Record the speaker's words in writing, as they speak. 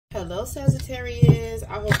Hello Sagittarius,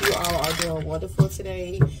 I hope you all are doing wonderful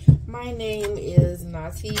today. My name is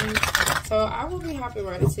Nati, so I will be hopping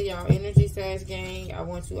right into y'all energy, Sag gang. I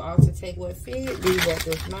want you all to take what fit, leave what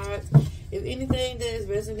does not. If anything does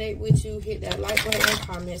resonate with you, hit that like button,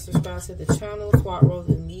 comment, subscribe to the channel, swap roles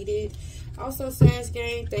if needed. Also, Sag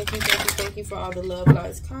gang, thank you for all the love,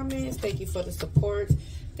 likes, comments. Thank you for the support.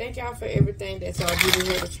 Thank y'all for everything that y'all do to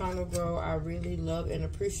help the channel grow. I really love and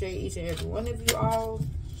appreciate each and every one of you all.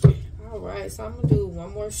 Alright, so I'm going to do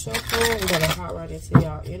one more shuffle. We're going to hop right into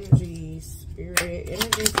y'all energy, spirit,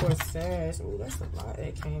 energy for Sag. Oh, that's a lot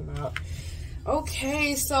that came out.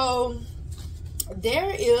 Okay, so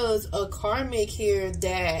there is a karmic here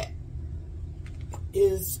that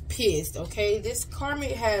is pissed, okay? This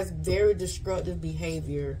karmic has very destructive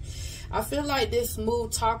behavior. I feel like this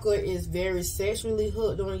smooth talker is very sexually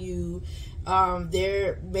hooked on you.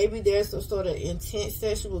 Maybe there's some sort of intense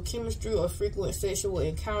sexual chemistry or frequent sexual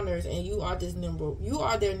encounters, and you are their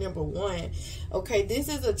number one. Okay, this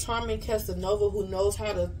is a charming Casanova who knows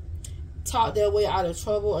how to talk their way out of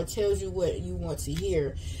trouble or tells you what you want to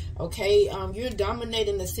hear. Okay, you're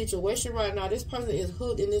dominating the situation right now. This person is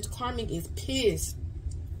hooked, and this karmic is pissed.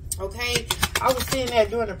 Okay, I was saying that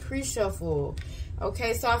during the pre-shuffle.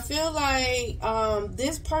 Okay, so I feel like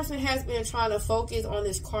this person has been trying to focus on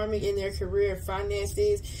this karmic in their career and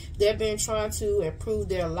finances. They've been trying to improve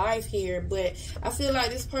their life here, but I feel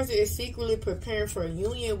like this person is secretly preparing for a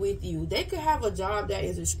union with you. They could have a job that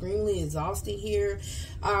is extremely exhausting here.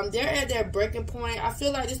 They're at their breaking point. I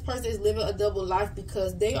feel like this person is living a double life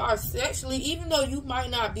because they are sexually, even though you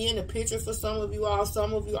might not be in the picture for some of you all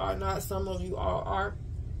are not, some of you all are.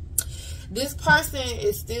 This person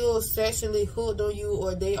is still sexually hooked on you,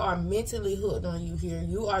 or they are mentally hooked on you here.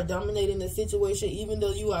 You are dominating the situation even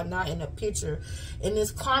though you are not in the picture. And this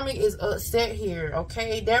karmic is upset here,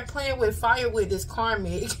 okay? They're playing with fire with this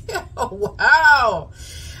karmic. Wow.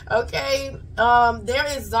 Okay.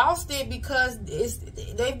 They're exhausted because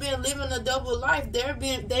they've been living a double life. They've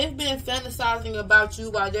been fantasizing about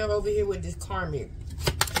you while they're over here with this karmic.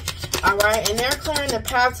 Alright, and they're clearing the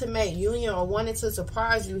path to make union or wanting to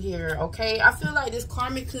surprise you here, okay? I feel like this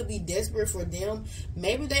karmic could be desperate for them.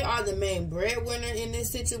 Maybe they are the main breadwinner in this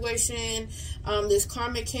situation. This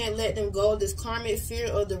karmic can't let them go. This karmic fear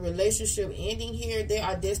of the relationship ending here. They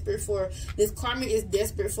are desperate for, this karmic is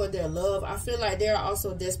desperate for their love. I feel like they're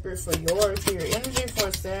also desperate for yours here. Energy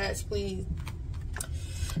for Sag, please.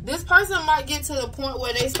 This person might get to the point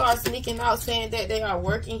where they start sneaking out saying that they are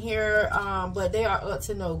working here, but they are up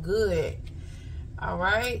to no good. All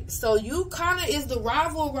right. So you kind of is the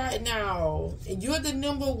rival right now. And you're the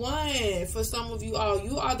number one for some of you all.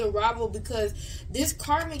 You are the rival because this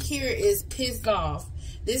karmic here is pissed off.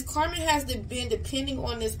 This karmic has been depending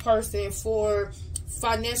on this person for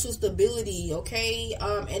financial stability, okay?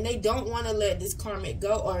 And they don't want to let this karmic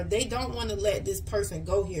go, or they don't want to let this person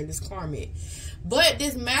go here, this karmic. But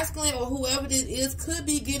this masculine or whoever this is could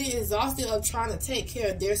be getting exhausted of trying to take care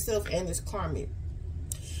of their self and this karmic.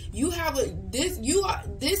 You are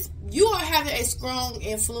having a strong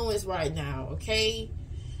influence right now, okay?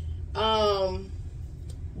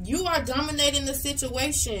 You are dominating the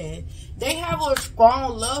situation. They have a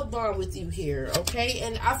strong love bond with you here, okay?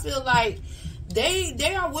 And I feel like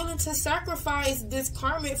they are willing to sacrifice this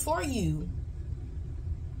karmic for you.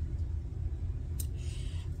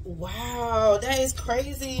 Wow, that is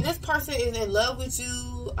crazy. This person is in love with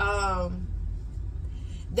you.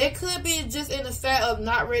 They could be just in the fact of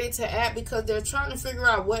not ready to act because they're trying to figure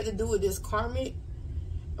out what to do with this karmic.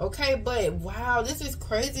 Okay, but wow, this is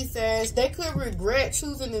crazy, Sag. They could regret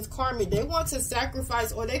choosing this karmic. They want to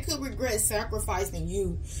sacrifice, or they could regret sacrificing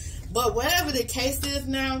you. But whatever the case is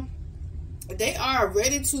now, they are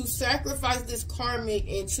ready to sacrifice this karmic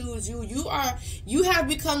and choose you. You have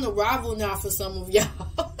become the rival now for some of y'all.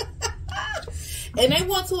 And they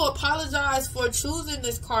want to apologize for choosing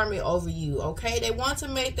this karmic over you, okay? They want to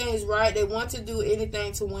make things right. They want to do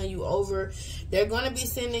anything to win you over. They're going to be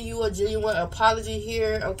sending you a genuine apology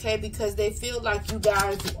here, okay? Because they feel like you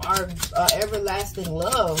guys are everlasting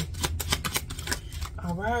love.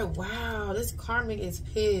 All right, wow. This karmic is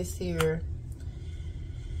pissed here.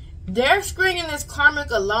 They're stringing this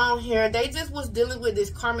karmic along here. They just was dealing with this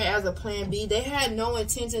karmic as a plan B. They had no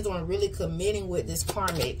intentions on really committing with this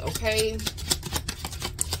karmic, okay?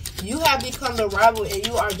 You have become the rival and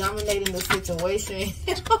you are dominating the situation.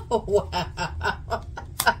 Wow.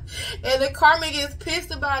 And the karmic is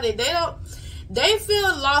pissed about it. They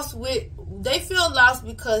feel lost with they feel lost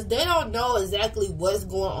because they don't know exactly what's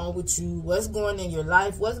going on with you, what's going on in your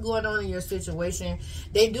life, what's going on in your situation.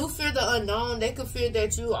 They do fear the unknown. They could fear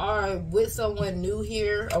that you are with someone new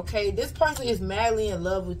here, okay? This person is madly in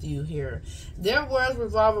love with you here. Their worlds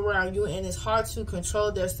revolve around you, and it's hard to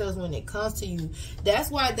control themselves when it comes to you. That's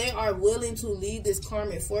why they are willing to leave this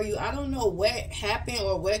karmic for you. I don't know what happened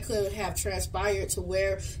or what could have transpired to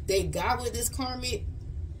where they got with this karmic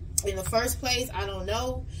in the first place. I don't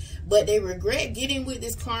know, but they regret getting with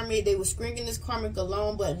this karmic. They were stringing this karmic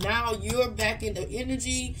alone, but now you're back in the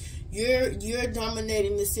energy. You're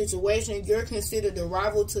dominating the situation. You're considered the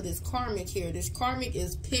rival to this karmic here. This karmic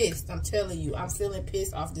is pissed. I'm telling you, I'm feeling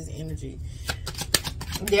pissed off this energy.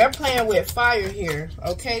 They're playing with fire here,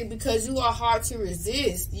 okay? Because you are hard to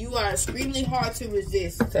resist. You are extremely hard to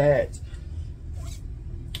resist, Sag.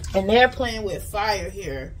 And they're playing with fire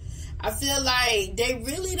here. I feel like they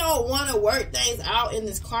really don't want to work things out in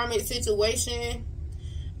this karmic situation.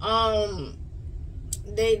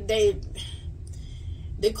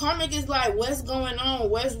 The karmic is like, what's going on?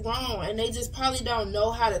 What's wrong? And they just probably don't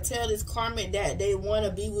know how to tell this karmic that they want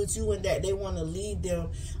to be with you and that they want to leave them.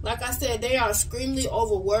 Like I said, they are extremely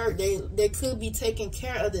overworked. They could be taking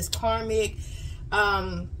care of this karmic.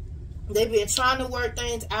 They've been trying to work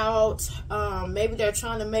things out. Maybe they're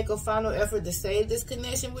trying to make a final effort to save this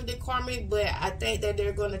connection with the karmic, but I think that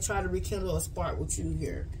they're going to try to rekindle a spark with you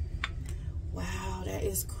here. Wow, that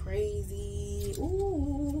is crazy.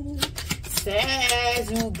 Ooh, Sag,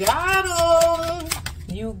 you got them.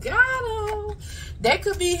 You got them. They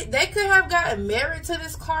could have gotten married to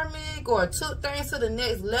this karmic or took things to the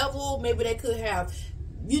next level. Maybe they could have,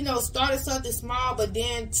 you know, started something small, but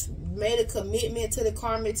then made a commitment to the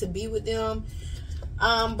karmic to be with them.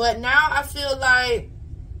 But now I feel like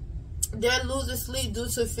they're losing sleep due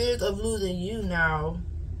to fears of losing you now.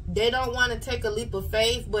 They don't want to take a leap of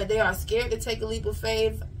faith, but they are scared to take a leap of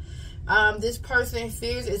faith. This person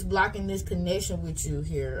fears is blocking this connection with you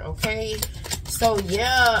here, okay? So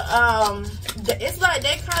yeah, it's like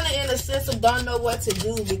they kind of in a sense of don't know what to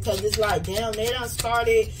do, because it's like, damn, they done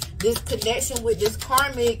started this connection with this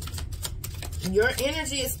karmic. Your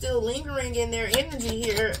energy is still lingering in their energy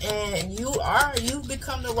here, and you've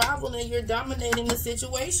become the rival and you're dominating the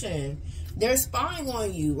situation. They're spying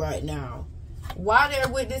on you right now. While they're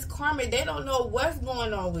with this karmic, they don't know what's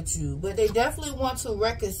going on with you, but they definitely want to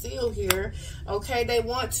reconcile here, okay? They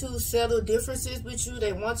want to settle differences with you.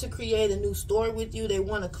 They want to create a new story with you. They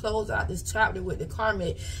want to close out this chapter with the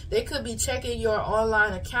karmic. They could be checking your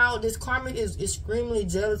online account. This karmic is extremely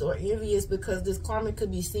jealous or envious, because this karmic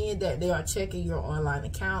could be seeing that they are checking your online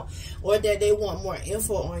account, or that they want more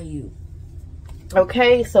info on you,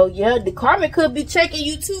 okay? So yeah, the karmic could be checking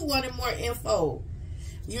you too, wanting more info.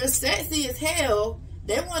 You're sexy as hell.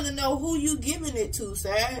 They want to know who you giving it to,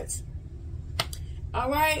 Sag.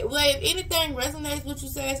 Alright, well, if anything resonates with you,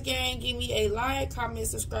 Sag gang, give me a like, comment,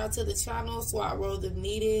 subscribe to the channel, swap roles if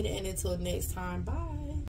needed, and until next time, bye.